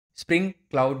Spring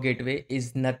Cloud Gateway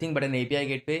is nothing but an API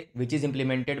gateway which is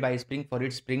implemented by Spring for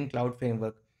its Spring Cloud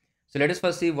framework. So let us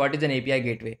first see what is an API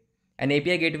gateway. An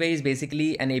API gateway is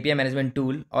basically an API management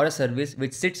tool or a service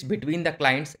which sits between the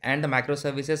clients and the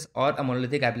microservices or a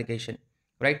monolithic application,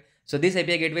 right? So this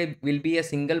API gateway will be a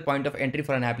single point of entry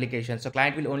for an application. So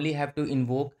client will only have to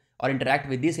invoke or interact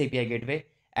with this API gateway,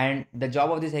 and the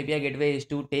job of this API gateway is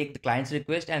to take the client's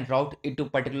request and route it to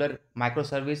particular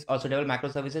microservice or suitable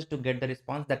microservices to get the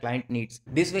response the client needs.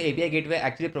 This way, API gateway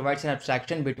actually provides an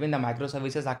abstraction between the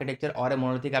microservices architecture or a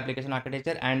monolithic application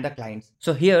architecture and the clients.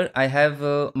 So here I have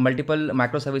multiple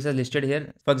microservices listed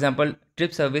here. For example,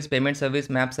 trip service, payment service,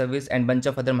 map service, and bunch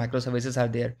of other microservices are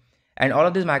there. And all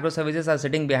of these microservices are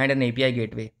sitting behind an API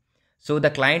gateway. So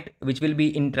the client which will be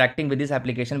interacting with this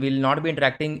application will not be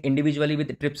interacting individually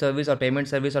with trip service or payment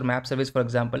service or map service, for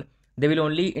example. They will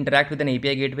only interact with an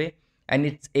API gateway, and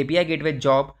it's API gateway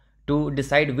job to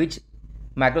decide which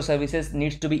microservices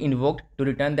needs to be invoked to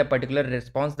return the particular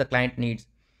response the client needs.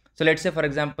 So let's say, for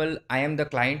example, I am the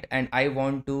client and I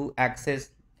want to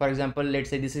access, for example, let's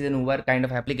say this is an Uber kind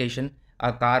of application,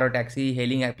 a car or taxi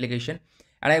hailing application,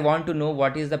 and I want to know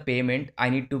what is the payment I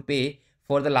need to pay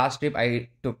for the last trip I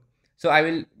took. So I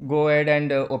will go ahead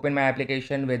and open my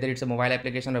application, whether it's a mobile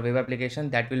application or web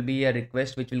application. That will be a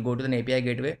request which will go to the API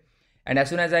gateway. And as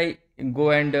soon as I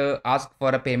go and ask for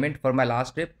a payment for my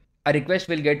last trip, a request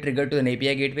will get triggered to an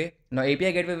API gateway. Now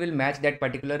API gateway will match that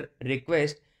particular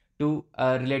request to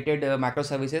related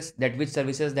microservices, that which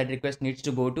services that request needs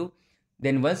to go to.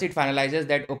 Then once it finalizes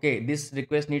that, okay, this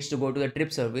request needs to go to the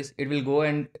trip service, it will go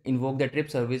and invoke the trip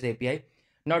service API.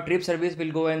 Now trip service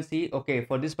will go and see, okay,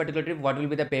 for this particular trip, what will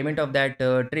be the payment of that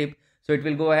trip. So it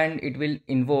will go and it will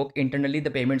invoke internally the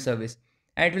payment service,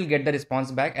 and it will get the response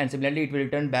back, and similarly it will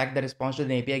return back the response to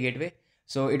the API gateway.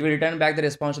 So it will return back the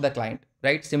response to the client,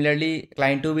 right? Similarly,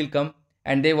 client 2 will come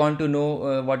and they want to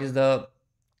know what is the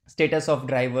status of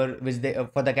driver which they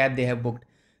for the cab they have booked.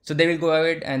 So they will go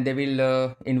ahead and they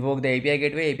will invoke the API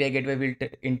gateway. API gateway will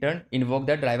in turn invoke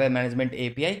the driver management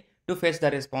API to fetch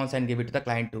the response and give it to the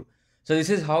client 2. So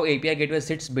this is how API gateway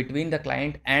sits between the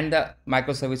client and the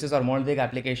microservices or monolithic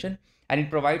application, and it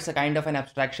provides a kind of an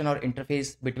abstraction or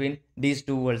interface between these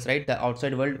two worlds, right? The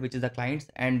outside world, which is the clients,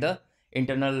 and the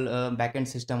internal backend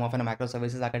system of a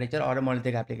microservices architecture or a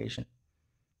monolithic application.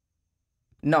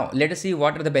 Now let us see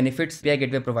what are the benefits API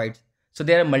gateway provides. So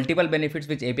there are multiple benefits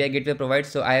which API gateway provides.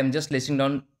 So I am just listing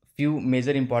down few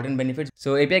major important benefits.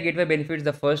 So API gateway benefits,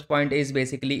 the first point is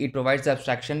basically it provides the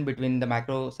abstraction between the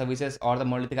microservices or the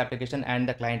monolithic application and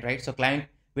the client, right? So client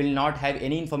will not have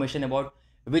any information about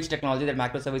which technology that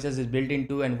microservices is built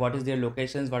into and what is their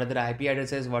locations, what are their IP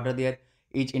addresses, what are their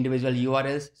each individual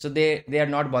URLs. So they are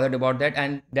not bothered about that,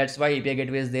 and that's why API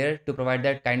gateway is there to provide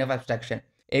that kind of abstraction.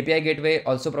 API gateway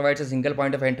also provides a single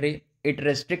point of entry. It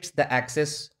restricts the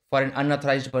access for an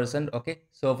unauthorized person. Okay,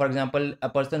 so for example, a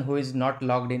person who is not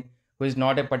logged in, who is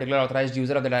not a particular authorized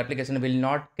user of that application, will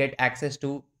not get access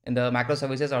to the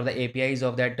microservices or the APIs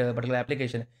of that particular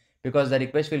application, because the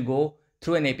request will go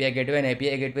through an API gateway, and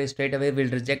API gateway straight away will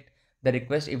reject the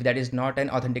request if that is not an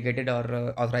authenticated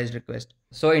or authorized request.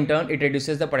 So in turn, it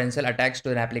reduces the potential attacks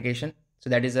to an application. So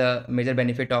that is a major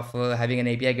benefit of having an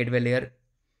API gateway layer.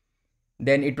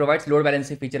 Then it provides load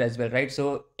balancing feature as well, right?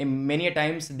 So in many a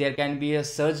times there can be a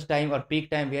surge time or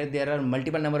peak time where there are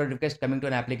multiple number of requests coming to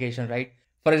an application, right?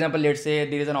 For example, let's say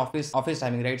there is an office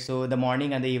timing, right? So the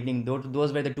morning and the evening,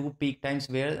 those were the two peak times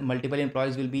where multiple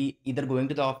employees will be either going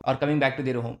to the office or coming back to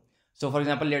their home. So for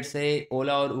example, let's say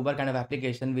Ola or Uber kind of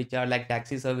application, which are like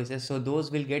taxi services. So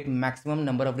those will get maximum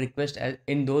number of requests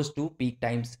in those two peak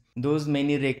times. Those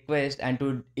many requests, and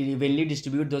to evenly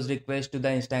distribute those requests to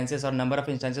the instances or number of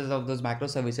instances of those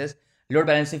microservices, load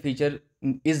balancing feature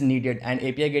is needed, and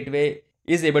API gateway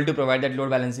is able to provide that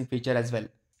load balancing feature as well.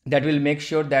 That will make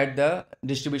sure that the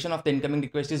distribution of the incoming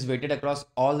request is weighted across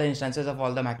all the instances of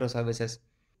all the microservices.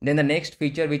 Then the next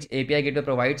feature which API gateway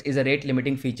provides is a rate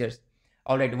limiting features.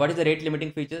 Alright, what is the rate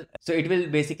limiting feature? So it will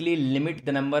basically limit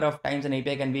the number of times an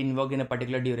API can be invoked in a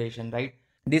particular duration, right?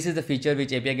 This is the feature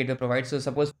which API gateway provides. So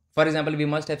suppose, for example, we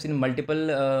must have seen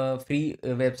multiple free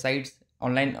websites,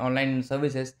 online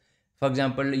services. For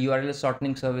example, URL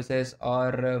shortening services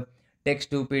or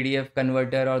text to PDF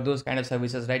converter or those kind of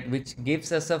services, right? Which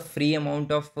gives us a free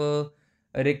amount of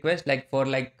request, like for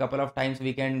like couple of times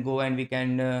we can go and we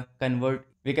can convert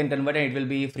and it will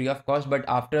be free of cost. But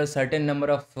after a certain number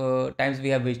of times we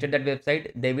have visited that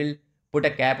website, they will put a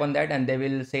cap on that, and they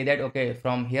will say that, okay,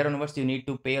 from here onwards you need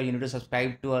to pay or you need to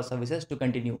subscribe to our services to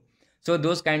continue. So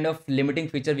those kind of limiting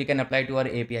feature we can apply to our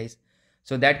APIs.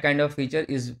 So that kind of feature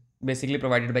is basically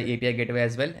provided by API gateway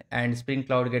as well, and Spring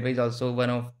Cloud Gateway is also one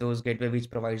of those gateway which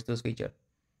provides those feature.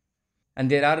 And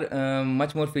there are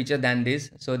much more feature than this.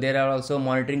 So there are also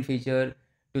monitoring feature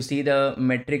to see the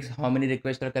metrics, how many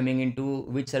requests are coming into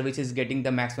which service is getting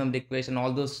the maximum request, and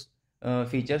all those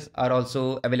features are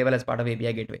also available as part of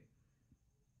API gateway.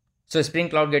 So Spring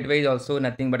Cloud Gateway is also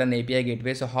nothing but an API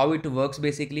gateway. So how it works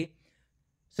basically,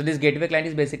 so this gateway client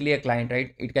is basically a client,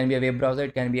 right? It can be a web browser,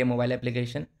 it can be a mobile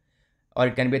application, or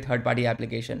it can be a third party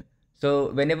application.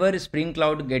 So whenever Spring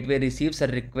Cloud Gateway receives a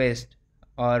request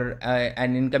or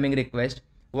an incoming request,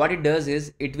 what it does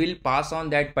is it will pass on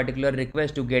that particular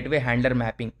request to gateway handler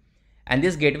mapping. And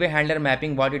this gateway handler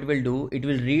mapping, what it will do, it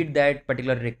will read that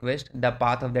particular request, the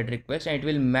path of that request, and it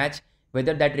will match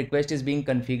whether that request is being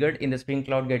configured in the Spring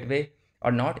Cloud Gateway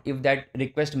or not. If that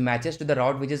request matches to the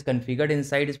route which is configured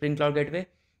inside Spring Cloud Gateway,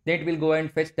 then it will go and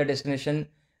fetch the destination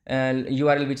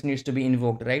URL which needs to be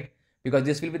invoked, right? Because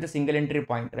this will be the single entry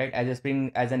point, right, as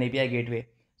an API gateway.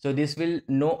 So this will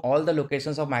know all the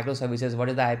locations of microservices, what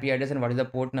is the IP address and what is the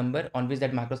port number on which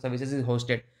that microservices is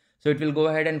hosted. So it will go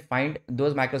ahead and find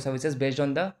those microservices based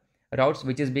on the routes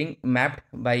which is being mapped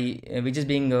by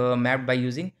mapped by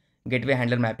using gateway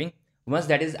handler mapping. Once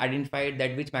that is identified,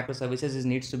 that which microservices is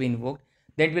needs to be invoked,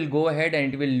 then it will go ahead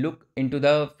and it will look into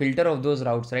the filter of those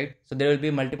routes, right? So there will be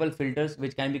multiple filters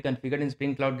which can be configured in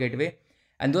Spring Cloud Gateway,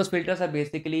 and those filters are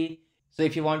basically, so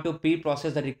if you want to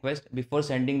pre-process the request before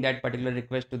sending that particular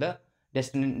request to the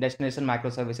destination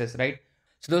microservices, right?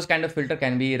 So those kind of filter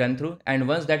can be run through, and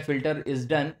once that filter is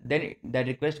done, then that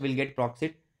request will get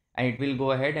proxied, and it will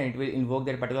go ahead and it will invoke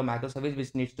that particular microservice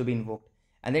which needs to be invoked,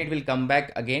 and then it will come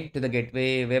back again to the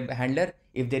gateway web handler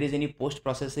if there is any post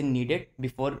processing needed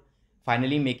before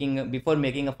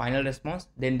making a final response.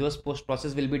 Then those post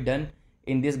process will be done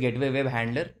in this gateway web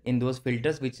handler in those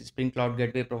filters which Spring Cloud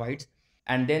Gateway provides,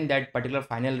 and then that particular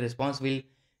final response will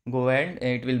go ahead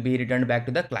and it will be returned back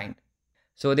to the client.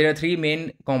 So there are three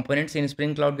main components in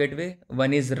Spring Cloud Gateway.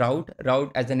 One is route.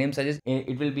 Route, as the name suggests,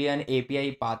 it will be an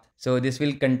API path. So this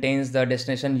will contains the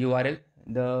destination URL,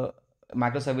 the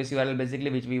microservice URL basically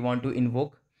which we want to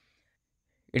invoke.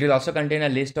 It will also contain a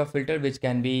list of filters which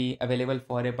can be available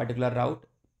for a particular route.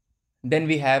 Then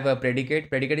we have a predicate.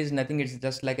 Predicate is nothing, it's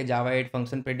just like a Java 8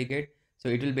 function predicate. So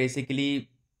it will basically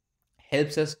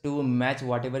helps us to match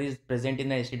whatever is present in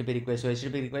the HTTP request. So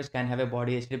HTTP request can have a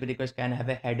body, HTTP request can have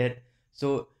a header.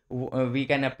 So we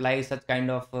can apply such kind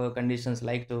of conditions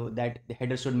like that the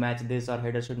header should match this or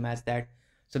header should match that.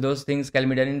 So those things can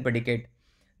be done in predicate.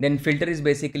 Then filter is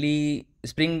basically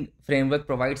Spring framework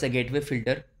provides a gateway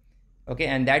filter. Okay,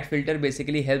 and that filter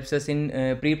basically helps us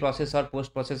in pre-process or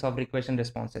post-process of request and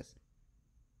responses.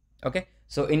 Okay,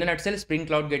 so in a nutshell, Spring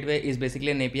Cloud Gateway is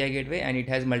basically an API gateway, and it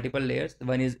has multiple layers.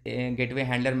 One is a gateway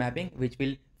handler mapping, which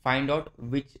will find out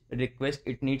which request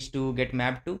it needs to get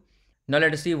mapped to. Now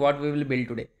let us see what we will build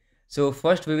today. So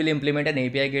first we will implement an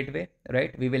API gateway,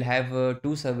 right? We will have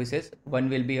two services. One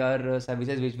will be our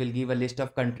services which will give a list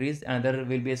of countries. Another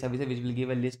will be a service which will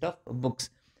give a list of books.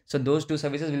 So those two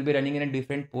services will be running in a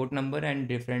different port number and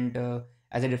different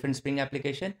as a different Spring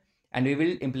application, and we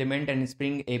will implement an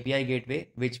Spring API gateway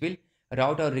which will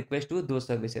route our request to those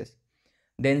services.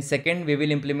 Then second, we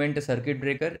will implement a circuit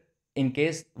breaker in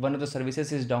case one of the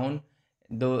services is down.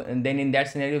 Though, and then in that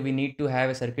scenario, we need to have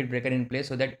a circuit breaker in place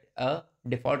so that a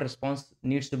default response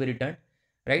needs to be returned,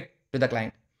 right, to the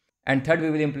client. And third, we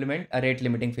will implement a rate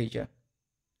limiting feature.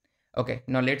 Okay,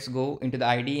 now let's go into the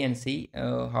IDE and see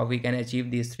how we can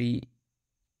achieve these three.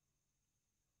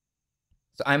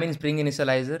 So I'm in Spring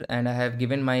Initializer and I have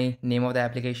given my name of the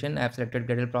application. I have selected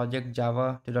Gradle project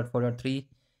Java 2.4.3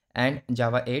 and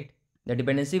Java 8. The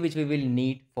dependency which we will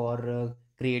need for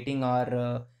creating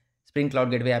our Spring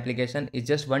Cloud Gateway application is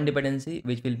just one dependency,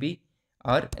 which will be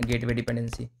our gateway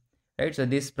dependency, right? So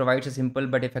this provides a simple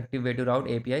but effective way to route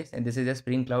APIs, and this is a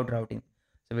Spring Cloud routing.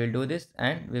 So we'll do this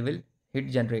and we will hit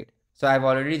generate. So I've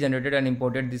already generated and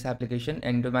imported this application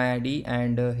into my IDE,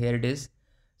 and here it is.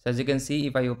 So as you can see,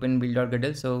 if I open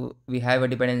build.gradle, so we have a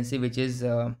dependency which is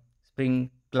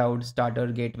Spring Cloud Starter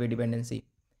Gateway dependency,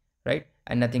 right?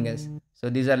 And nothing else. So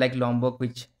these are like Lombok,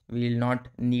 which we will not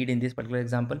need in this particular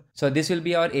example. So this will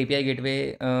be our API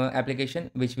gateway application,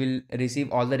 which will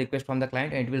receive all the requests from the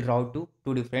client, and it will route to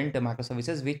two different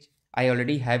microservices, which I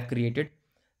already have created.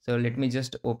 So let me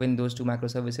just open those two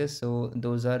microservices. So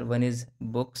those are, one is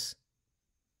books.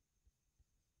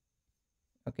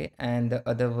 Okay, and the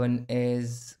other one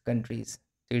is countries.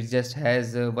 So it just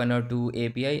has one or two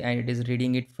API, and it is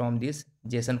reading it from this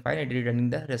JSON file and returning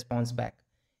the response back.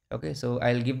 Okay, so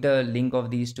I'll give the link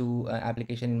of these two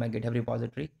application in my GitHub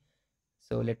repository.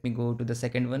 So let me go to the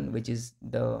second one, which is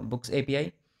the books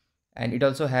API. and it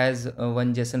also has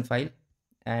one JSON file,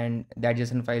 and that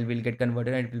JSON file will get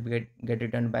converted and it will get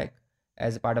returned back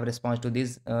as a part of response to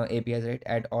these APIs, right?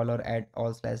 Add all or add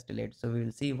all slash delete. So we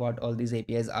will see what all these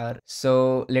APIs are.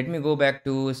 So let me go back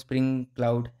to Spring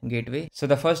Cloud Gateway. So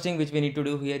the first thing which we need to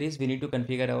do here is we need to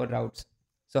configure our routes.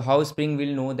 So how Spring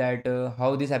will know that,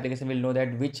 how this application will know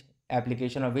that which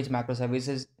application or which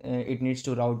microservices it needs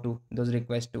to route to those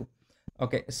requests to.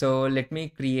 Okay, so let me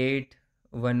create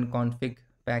one config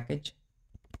package.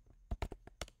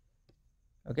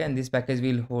 Okay, and this package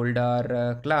will hold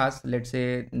our class. Let's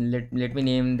say let me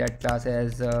name that class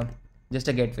as just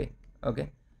a gateway. Okay,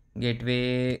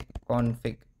 gateway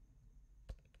config.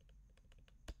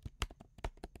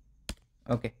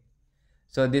 Okay,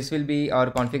 so this will be our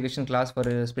configuration class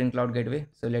for Spring Cloud Gateway.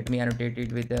 So let me annotate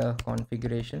it with the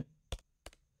configuration.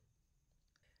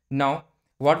 Now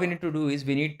what we need to do is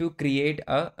we need to create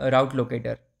a route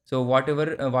locator. So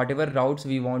whatever routes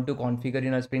we want to configure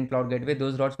in a Spring Cloud Gateway,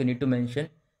 those routes we need to mention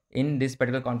in this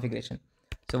particular configuration.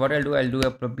 So what I'll do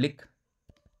a public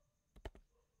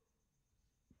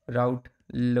route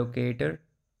locator.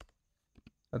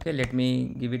 Okay, let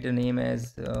me give it a name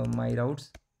as my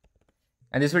routes,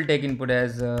 and this will take input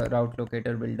as route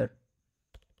locator builder.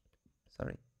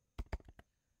 Sorry,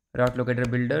 route locator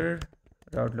builder.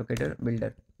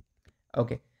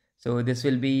 Okay, so this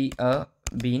will be a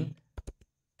bean.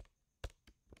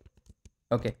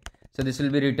 Okay, so this will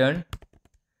be returned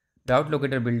route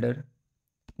locator builder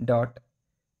dot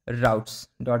routes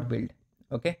dot build.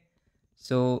 Okay,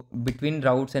 so between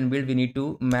routes and build we need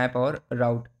to map our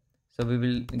route. So we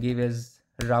will give as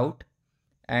route,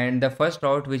 and the first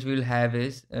route which we will have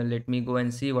is let me go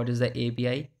and see what is the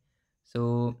API.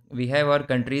 So we have our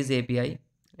countries API.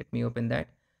 Let me open that.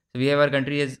 So we have our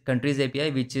countries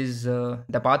API, which is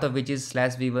the path of which is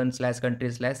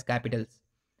 /v1/countries/capitals.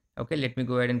 Okay, let me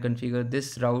go ahead and configure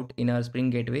this route in our Spring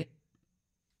Gateway.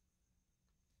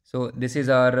 So this is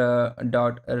our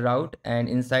dot route, and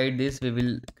inside this we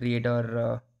will create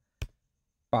our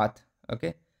path.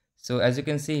 Okay, so as you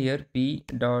can see here, p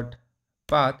dot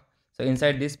path. So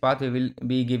inside this path we will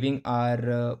be giving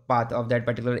our path of that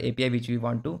particular API which we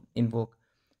want to invoke.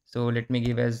 So let me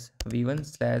give as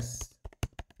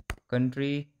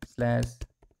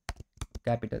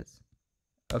v1/country/capitals.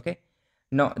 Okay,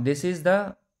 now this is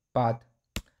the path.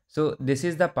 So this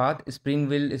is the path Spring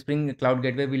Cloud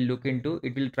Gateway will look into.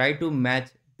 It will try to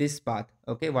match this path.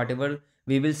 Okay, whatever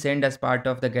we will send as part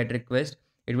of the get request,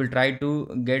 it will try to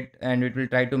get and it will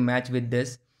try to match with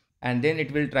this, and then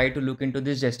it will try to look into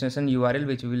this destination URL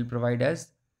which we will provide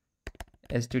as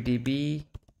http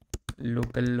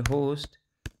localhost,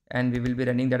 and we will be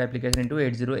running that application into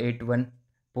 8081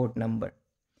 port number.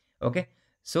 Okay,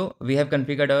 so we have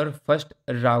configured our first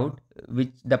route,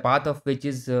 which the path of which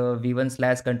is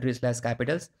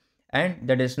v1/country/capitals, and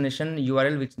the destination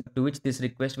URL which this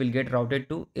request will get routed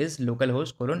to is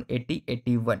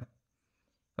localhost:8081.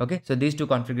 Okay, so these two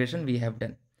configuration we have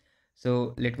done.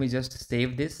 So let me just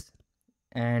save this,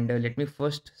 and let me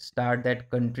first start that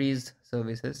countries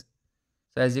services.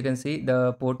 So as you can see,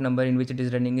 the port number in which it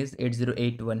is running is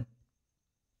 8081.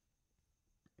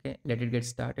 Okay, let it get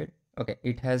started. Okay,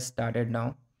 it has started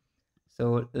now.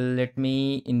 So let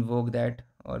me invoke that,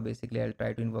 or basically I'll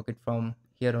try to invoke it from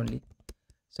here only.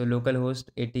 So localhost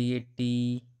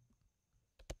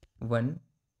 8081,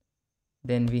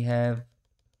 then we have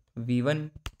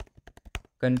v1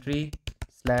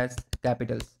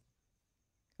 country/capitals.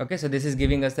 Okay, so this is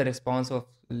giving us the response of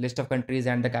list of countries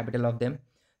and the capital of them.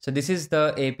 So this is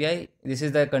the API, this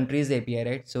is the countries API,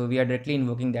 right? So we are directly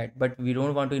invoking that, but we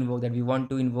don't want to invoke that. We want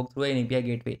to invoke through an API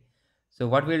gateway. So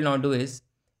what we'll now do is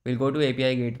we'll go to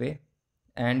API gateway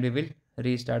and we will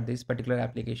restart this particular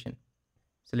application.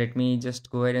 So let me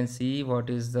just go ahead and see what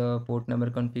is the port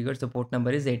number configured. So port number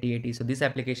is 8080. So this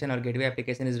application or gateway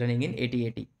application is running in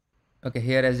 8080. Okay,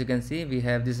 here as you can see, we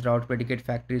have this route predicate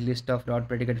factories list of route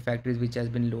predicate factories which has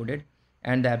been loaded,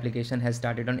 and the application has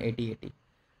started on 8080.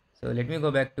 So let me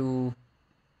go back to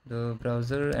the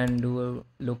browser and do a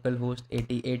localhost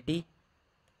 8080,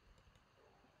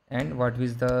 and what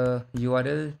is the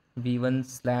URL?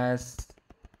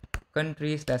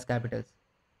 v1/country/capitals.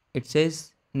 It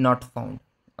says not found.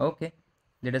 Okay,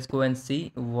 let us go and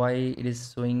see why it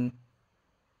is showing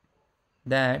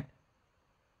that.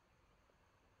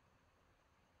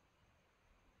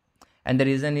 And the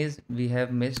reason is we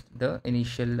have missed the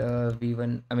initial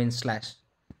v1, I mean slash.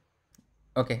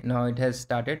 Okay, now it has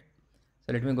started.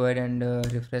 So let me go ahead and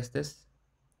refresh this.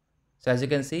 So as you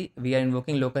can see, we are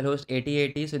invoking localhost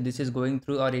 8080. So this is going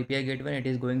through our API gateway, and it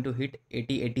is going to hit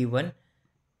 8081,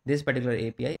 this particular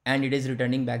API, and it is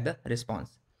returning back the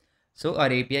response. So our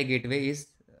API gateway is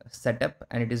setup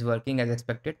and it is working as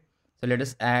expected. So let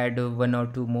us add one or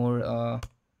two more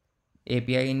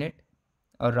API in it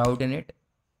or route in it.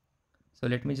 So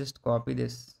let me just copy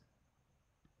this.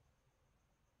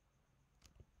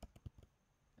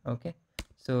 Okay,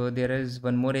 so there is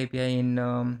one more API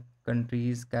in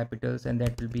countries, capitals, and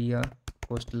that will be a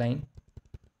coastline.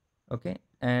 Okay,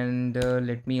 and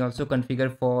let me also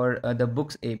configure for the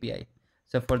books API.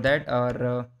 So for that,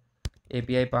 our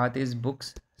API path is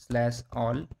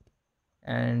books/all,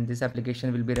 and this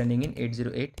application will be running in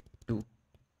 8082.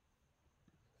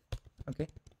 Okay,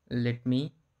 let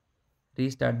me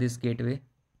restart this gateway.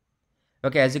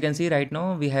 Okay, as you can see right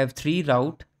now we have three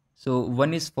route. So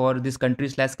one is for this country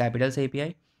slash capitals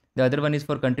API, the other one is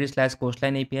for country slash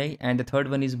coastline API, and the third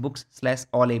one is books slash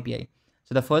all API.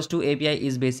 So the first two API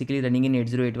is basically running in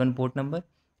 8081 port number,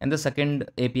 and the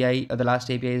second API or the last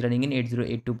API is running in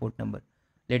 8082 port number.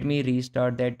 Let me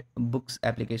restart that books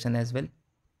application as well.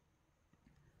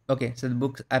 Okay, so the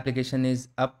books application is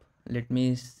up. Let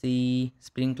me see,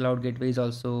 Spring Cloud Gateway is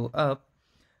also up.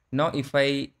 Now if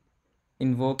I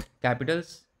invoke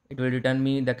capitals, it will return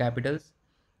me the capitals.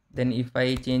 Then if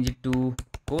I change it to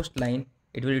coastline,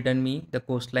 it will return me the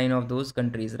coastline of those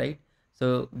countries, right?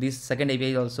 So this second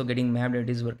API is also getting mapped, it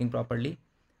is working properly.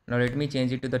 Now let me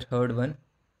change it to the third one.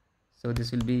 So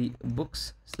this will be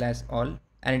books/all,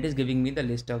 and it is giving me the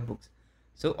list of books.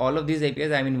 So all of these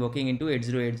APIs I am invoking into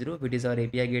 8080, which is our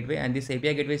API gateway, and this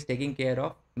API gateway is taking care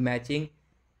of matching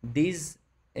these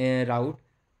route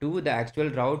to the actual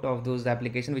route of those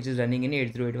application which is running in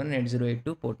 8081 and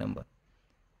 8082 port number.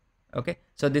 Okay,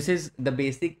 so this is the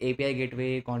basic API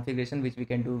gateway configuration which we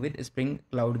can do with Spring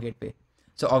Cloud Gateway.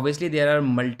 So obviously there are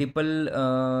multiple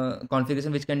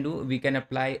configuration which can do. We can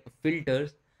apply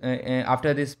filters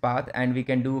after this path, and we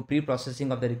can do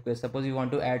pre-processing of the request. Suppose we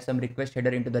want to add some request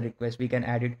header into the request, we can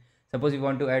add it. Suppose we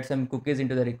want to add some cookies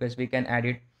into the request, we can add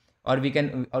it. Or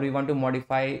we want to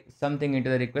modify something into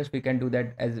the request, we can do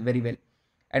that as very well.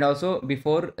 And also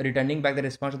before returning back the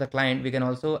response to the client, we can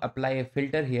also apply a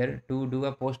filter here to do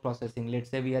a post processing. Let's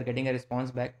say we are getting a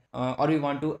response back, or we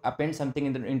want to append something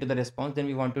into the response, then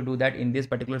we want to do that in this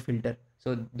particular filter.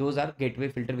 So those are gateway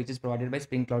filter which is provided by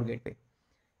Spring Cloud Gateway.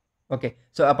 Okay,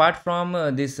 so apart from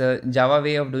this Java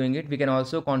way of doing it, we can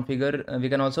also configure, we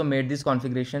can also make this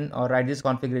configuration or write this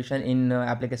configuration in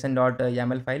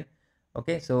application.yaml file.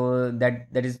 Okay, so that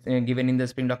is given in the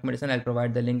Spring documentation. I'll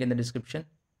provide the link in the description.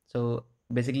 So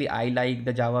basically I like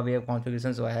the Java way of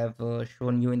configuration, so I have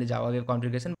shown you in the Java way of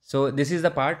configuration. So this is the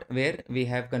part where we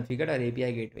have configured our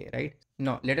API gateway, right?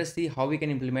 Now let us see how we can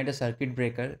implement a circuit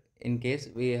breaker in case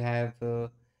we have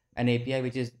an API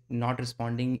which is not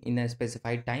responding in a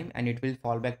specified time, and it will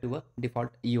fall back to a default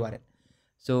URL.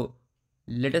 So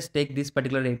let us take this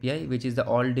particular API, which is the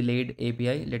all delayed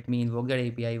API. Let me invoke that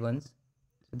API once.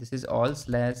 So this is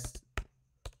all/delayed.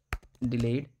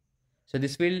 So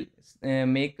this will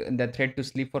make the thread to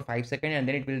sleep for 5 seconds, and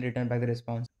then it will return back the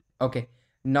response. Okay,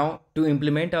 now to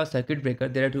implement our circuit breaker,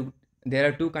 there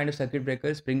are two kind of circuit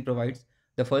breakers Spring provides.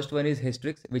 The first one is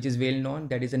Hystrix, which is well known.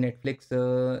 That is a Netflix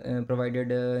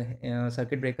provided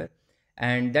circuit breaker,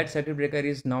 and that circuit breaker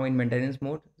is now in maintenance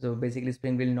mode. So basically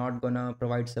Spring will not gonna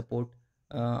provide support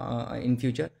in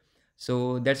future.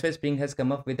 So that's why Spring has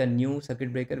come up with a new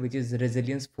circuit breaker, which is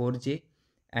Resilience4j,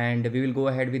 and we will go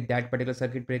ahead with that particular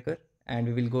circuit breaker, and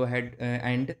we will go ahead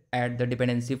and add the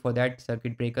dependency for that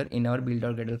circuit breaker in our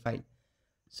build.gradle file.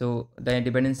 So the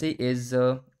dependency is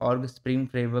org Spring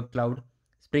Framework Cloud,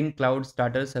 Spring Cloud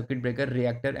Starter Circuit Breaker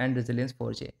Reactor and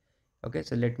Resilience4j. Okay,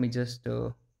 so let me just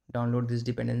download this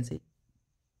dependency.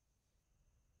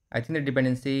 I think the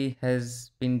dependency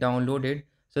has been downloaded.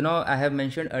 So now I have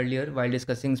mentioned earlier while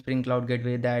discussing Spring Cloud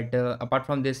Gateway that apart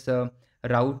from this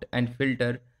route and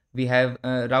filter, we have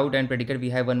route and predicate, we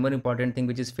have one more important thing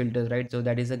which is filters, right? So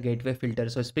that is a gateway filter.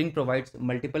 So Spring provides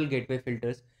multiple gateway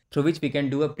filters through which we can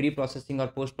do a pre-processing or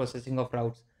post-processing of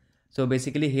routes. So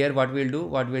basically here what we'll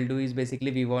do is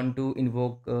basically we want to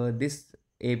invoke this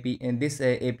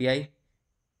API,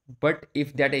 but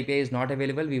if that API is not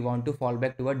available, we want to fall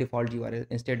back to a default URL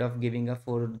instead of giving a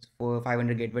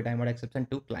 500 gateway timeout exception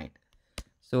to client.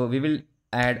 So we will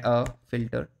add a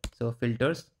filter. So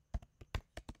filters,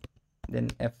 then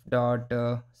f dot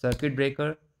circuit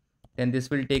breaker, then this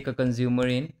will take a consumer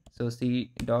in. So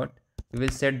c dot, we will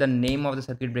set the name of the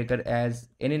circuit breaker as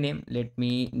any name. Let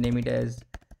me name it as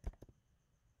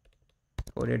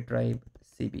coded tribe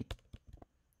CB.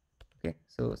 Okay,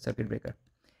 so circuit breaker,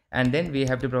 and then we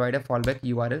have to provide a fallback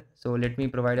URL. So let me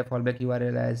provide a fallback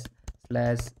URL as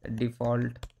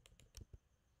 /default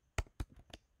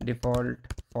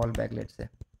fallback, let's say.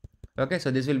 Okay,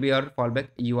 so this will be our fallback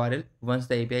URL once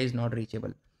the API is not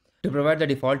reachable. To provide the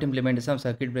default implementation of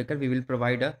circuit breaker, we will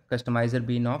provide a customizer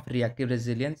bean of reactive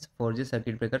resilience for the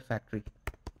circuit breaker factory.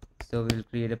 So we will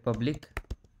create a public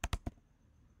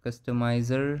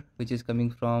customizer which is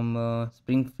coming from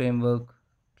Spring Framework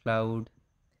Cloud,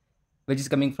 which is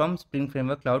coming from Spring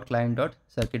Framework Cloud client dot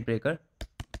circuit breaker.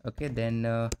 Okay,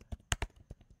 then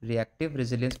reactive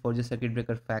resilience for the circuit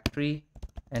breaker factory,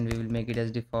 and we will make it as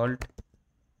default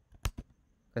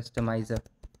customizer.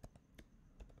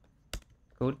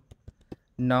 Cool.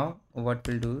 Now what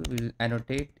we'll do, we'll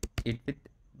annotate it with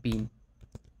bean.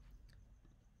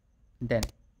 Then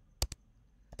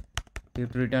we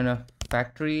have to return a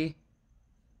factory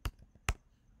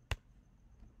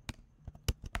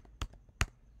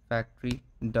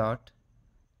dot,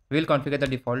 we'll configure the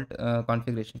default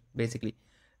configuration basically.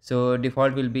 So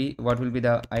default will be, what will be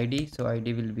the id, so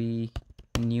id will be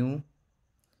new,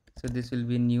 so this will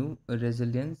be new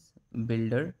resilience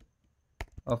builder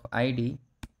of id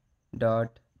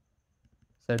dot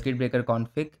circuit breaker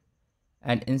config,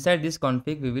 and inside this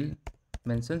config we will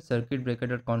mention circuit breaker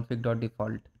dot config dot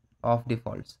default of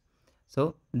defaults,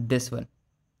 so this one,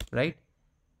 right?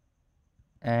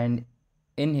 And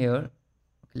in here,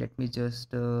 let me just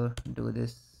do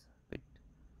this bit.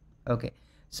 Okay,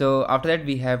 so after that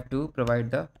we have to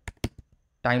provide the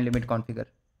time limiter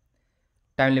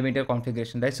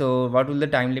configuration, right? So what will the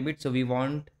time limit? So we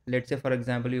want, let's say for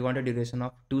example, we want a duration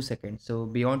of 2 seconds. So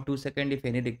beyond 2 seconds, if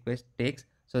any request takes,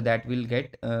 so that will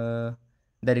get the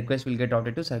request will get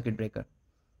routed to circuit breaker.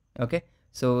 Okay,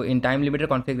 so in time limiter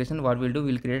configuration, what we'll do,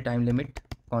 we'll create a time limit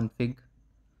config.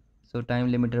 So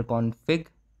time limiter config.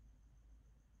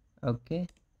 Okay,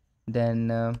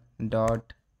 then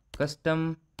dot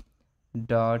custom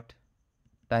dot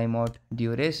timeout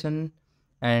duration,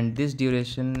 and this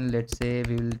duration, let's say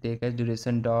we will take as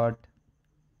duration dot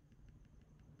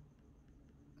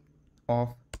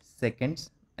of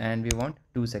seconds, and we want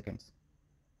 2 seconds.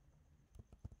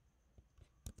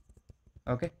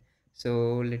 Okay,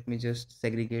 so let me just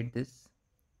segregate this.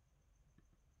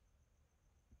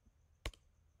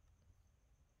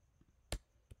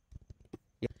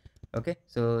 Okay,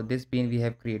 so this bean we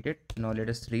have created. Now let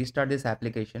us restart this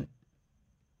application.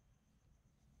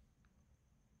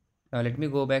 Now let me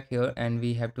go back here, and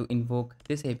we have to invoke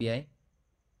this API.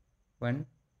 1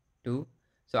 2.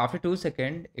 So after 2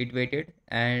 seconds it waited,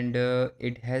 and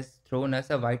it has thrown us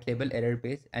a white label error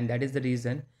page, and that is the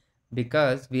reason,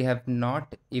 because we have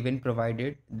not even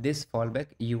provided this fallback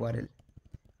URL.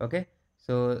 Okay,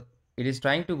 so it is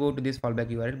trying to go to this fallback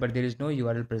URL, but there is no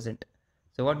URL present.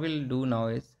 So what we'll do now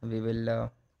is we will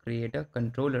create a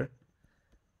controller.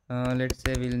 Let's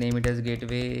say we'll name it as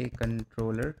gateway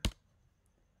controller.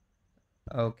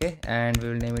 Okay, and we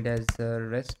will name it as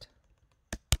rest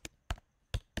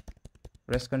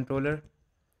controller,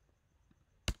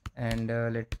 and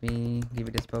let me give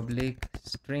it as public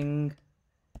string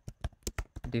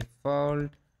default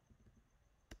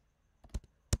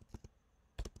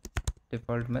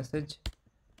message,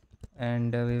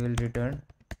 and we will return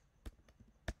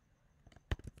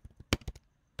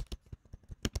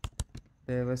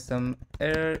there was some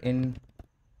error in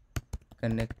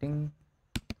connecting,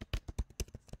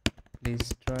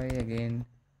 please try again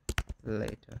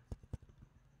later.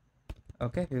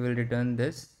 Okay, we will return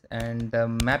this, and the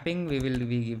mapping we will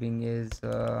be giving is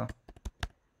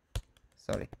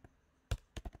sorry,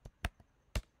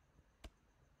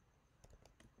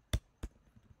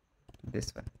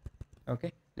 this one.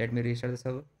 Okay, let me restart the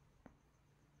server.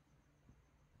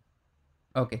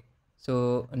 Okay,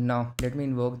 so now let me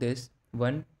invoke this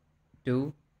 1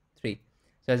 2 3.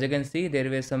 So as you can see, there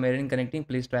was some error in connecting,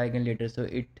 please try again later. So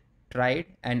it tried,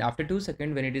 and after 2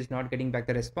 seconds, when it is not getting back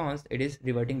the response, it is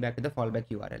reverting back to the fallback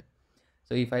URL.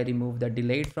 So if I remove the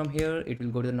delayed from here, it will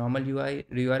go to the normal URL,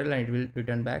 and it will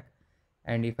return back.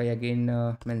 And if I again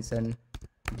mention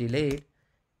delayed,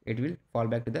 it will fall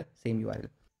back to the same URL.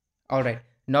 All right,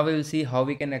 now we will see how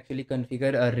we can actually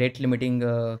configure a rate limiting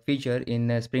feature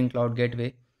in Spring Cloud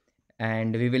Gateway,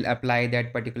 and we will apply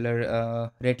that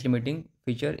particular rate limiting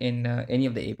feature in any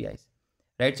of the APIs,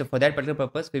 right? So for that particular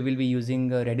purpose, we will be using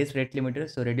Redis rate limiter.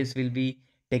 So Redis will be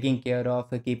taking care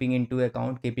of keeping into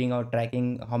account, keeping or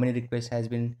tracking how many requests has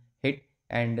been hit,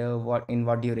 and what in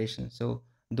what duration. So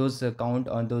those count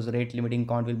on those rate limiting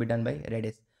count will be done by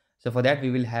Redis. So for that,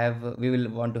 we will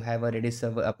want to have a Redis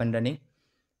server up and running,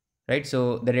 right?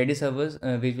 So the Redis servers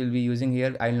which we'll be using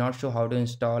here, I'll not show how to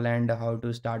install and how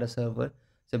to start a server.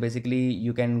 So basically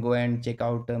you can go and check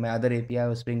out my other API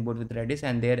of Spring Boot with Redis,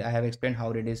 and there I have explained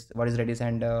how Redis, what is Redis,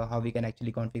 and how we can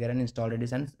actually configure and install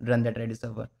Redis and run that Redis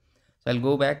server. So I'll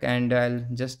go back and I'll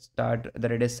just start the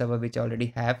Redis server which I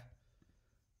already have.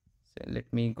 So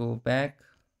let me go back.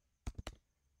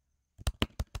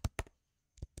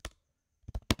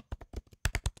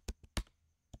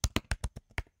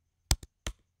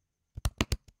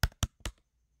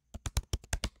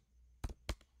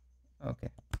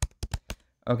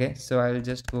 Okay, so I'll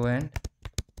just go and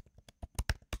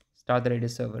start the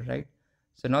Redis server, right?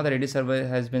 So now the Redis server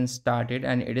has been started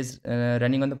and it is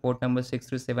running on the port number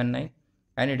 6379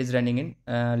 and it is running in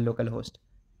localhost.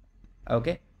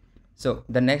 Okay, so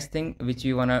the next thing which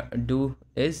we wanna do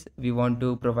is we want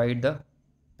to provide the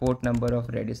port number of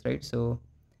Redis, right? So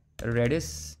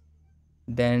Redis,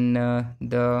 then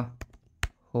the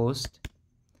host.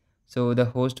 So the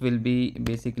host will be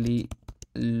basically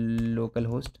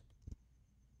localhost,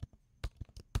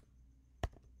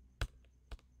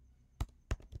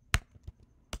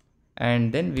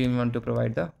 and then we want to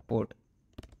provide the port.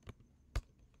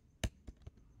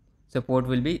 So port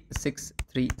will be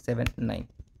 6379,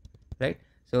 right?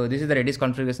 So this is the Redis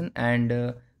configuration,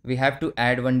 and we have to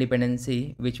add one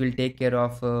dependency which will take care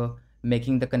of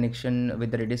making the connection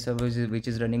with the Redis service which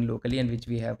is running locally and which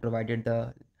we have provided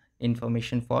the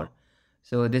information for.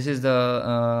 So this is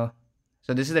the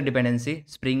dependency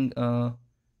Spring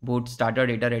Boot starter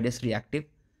data Redis reactive.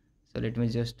 So let me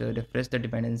just refresh the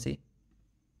dependency.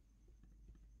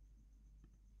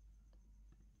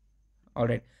 All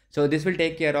right, so this will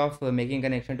take care of making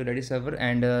connection to Redis server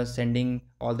and sending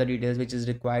all the details which is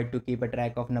required to keep a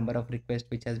track of number of requests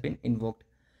which has been invoked.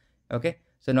 Okay,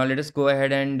 so now let us go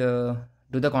ahead and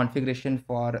do the configuration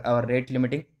for our rate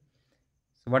limiting.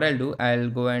 So what I'll do, I'll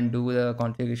go and do the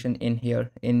configuration in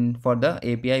here in for the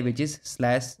API which is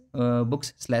slash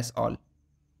books slash all.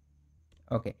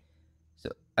 Okay, so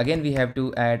again we have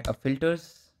to add a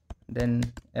filters, then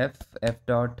f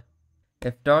dot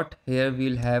here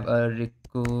we'll have a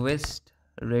request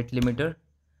rate limiter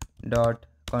dot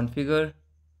configure,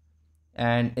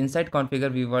 and inside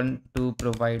configure we want to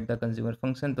provide the consumer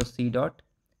function, so c dot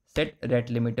set rate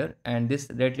limiter, and this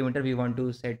rate limiter we want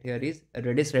to set here is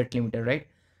Redis rate limiter, right?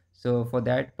 So for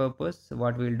that purpose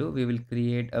what we'll do, we will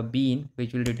create a bean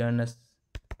which will return us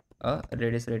a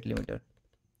Redis rate limiter,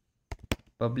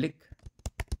 public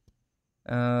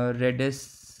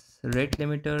Redis rate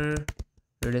limiter,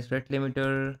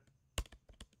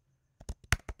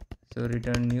 so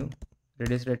return new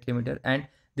Redis rate limiter, and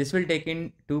this will take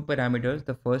in two parameters.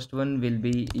 The first one will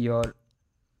be your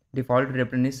default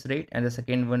replenish rate and the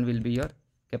second one will be your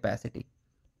capacity.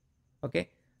 Okay,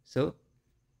 so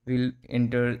we'll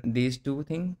enter these two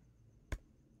things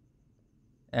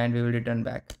and we will return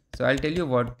back. So I'll tell you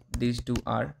what these two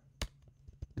are.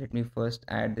 Let me first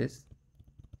add this.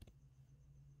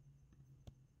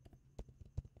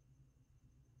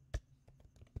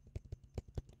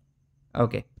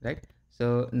 Okay, right,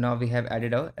 so now we have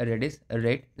added our Redis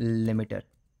rate limiter.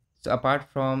 So apart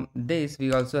from this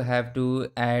we also have to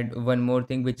add one more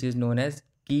thing which is known as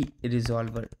key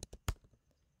resolver.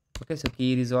 Okay, so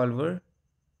key resolver,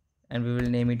 and we will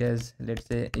name it as, let's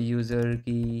say, user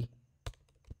key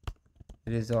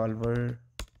resolver.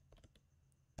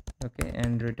 Okay,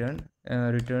 and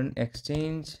return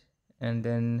exchange, and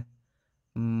then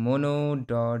mono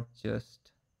dot just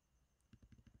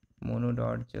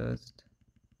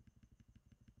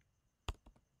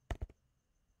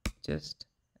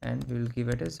and we will give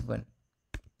it as 1,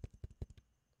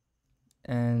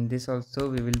 and this also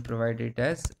we will provide it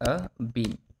as a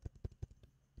bean.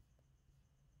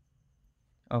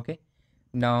 Okay,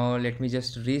 now let me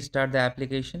just restart the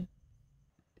application.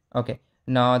 Okay,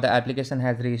 now the application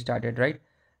has restarted, right?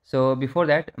 So before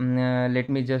that, let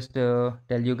me just tell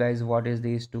you guys what is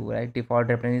these two, right? Default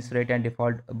replenish rate and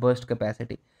default burst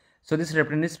capacity. So this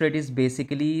replenish rate is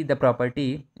basically the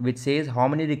property which says how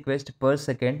many requests per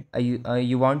second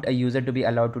you want a user to be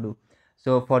allowed to do.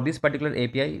 So for this particular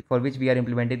API for which we are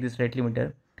implementing this rate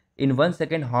limiter, in 1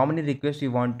 second how many requests you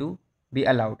want to be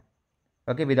allowed,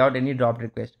 okay, without any dropped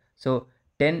request. So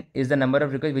 10 is the number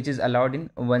of requests which is allowed in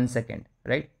 1 second,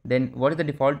 right? Then what is the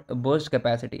default burst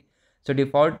capacity? So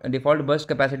default burst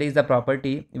capacity is the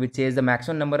property which says the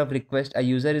maximum number of requests a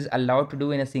user is allowed to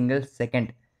do in a single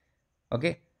second.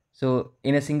 Okay, so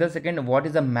in a single second what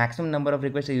is the maximum number of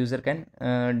requests a user can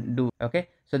do? Okay,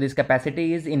 so this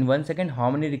capacity is in 1 second how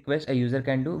many requests a user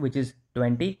can do, which is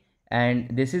 20, and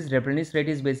this is replenish rate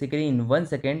is basically in 1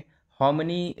 second how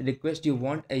many requests you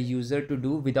want a user to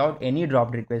do without any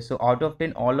dropped request. So out of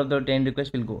 10 all of the 10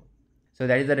 requests will go. So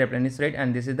that is the replenish rate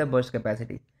and this is the burst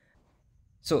capacity.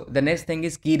 So the next thing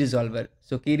is key resolver.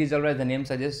 So key resolver, as the name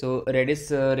suggests, so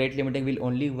Redis rate limiting will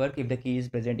only work if the key is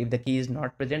present. If the key is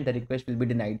not present, the request will be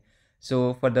denied.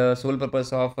 So for the sole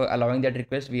purpose of allowing that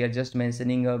request, we are just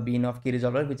mentioning a bean of key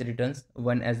resolver which returns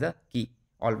 1 as the key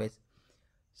always.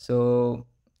 So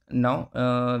now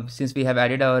since we have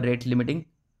added our rate limiting,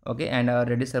 okay, and our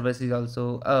Redis service is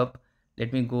also up,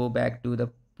 let me go back to the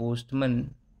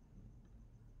Postman.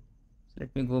 So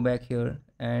let me go back here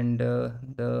and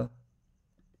the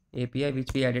API which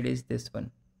we added is this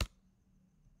one,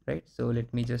 right? So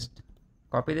let me just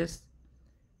copy this,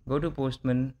 go to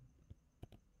Postman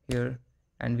here,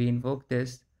 and we invoke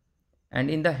this. And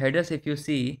in the headers, if you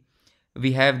see,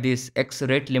 we have this X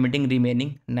rate limiting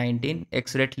remaining 19,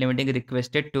 X rate limiting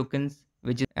requested tokens,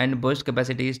 which is, and burst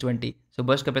capacity is 20. So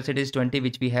burst capacity is 20,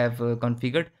 which we have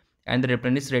configured, and the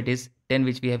replenish rate is 10,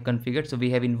 which we have configured. So we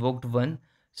have invoked 1.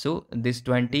 So this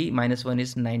 20 minus 1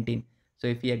 is 19. So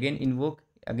if we again invoke,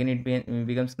 again it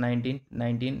becomes 19,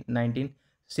 19, 19.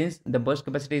 Since the burst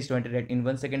capacity is 20, right, in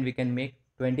 1 second we can make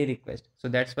 20 requests. So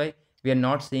that's why we are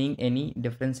not seeing any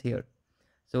difference here.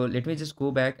 So let me just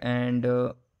go back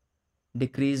and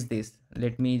decrease this.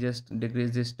 Let me just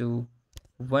decrease this to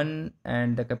 1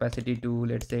 and the capacity to,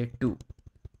 let's say, 2.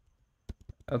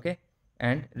 Okay,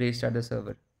 and restart the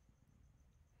server.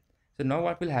 So now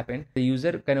what will happen, the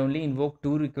user can only invoke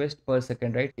 2 requests per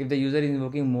second, right? If the user is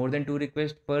invoking more than 2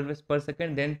 requests per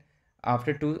second, then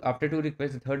after two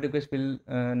requests, the third request will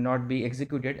not be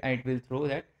executed, and it will throw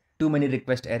that too many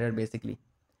request error basically.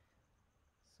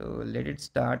 So let it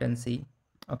start and see.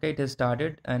 Okay, it has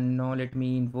started, and now let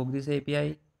me invoke this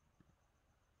API.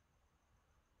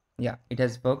 Yeah, it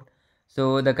has worked.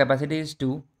 So the capacity is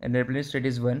 2 and the replenish rate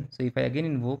is 1. So if I again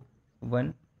invoke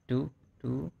 1, 2,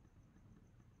 2,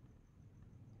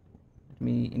 let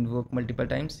me invoke multiple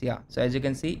times. Yeah, so as you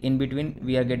can see, in between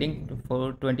we are getting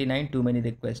 429 too many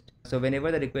requests. So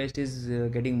whenever the request is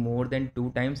getting more than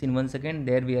 2 times in 1 second,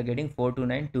 there we are getting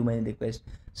 429 too many requests.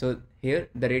 So here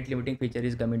the rate limiting feature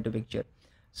is coming to picture.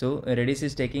 So Redis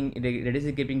is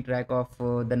keeping track of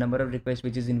the number of requests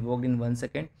which is invoked in 1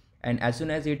 second, and as soon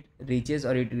as it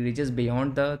reaches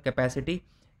beyond the capacity,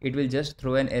 it will just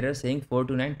throw an error saying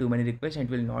 429 too many requests, and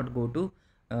it will not go to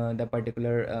the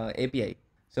particular API.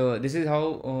 So this is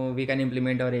how we can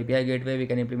implement our API gateway, we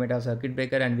can implement our circuit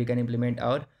breaker, and we can implement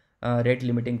our rate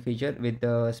limiting feature with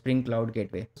the Spring Cloud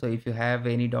Gateway. So if you have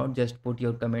any doubt, just put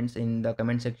your comments in the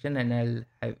comment section, and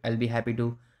I'll be happy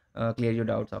to clear your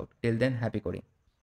doubts out. Till then, happy coding.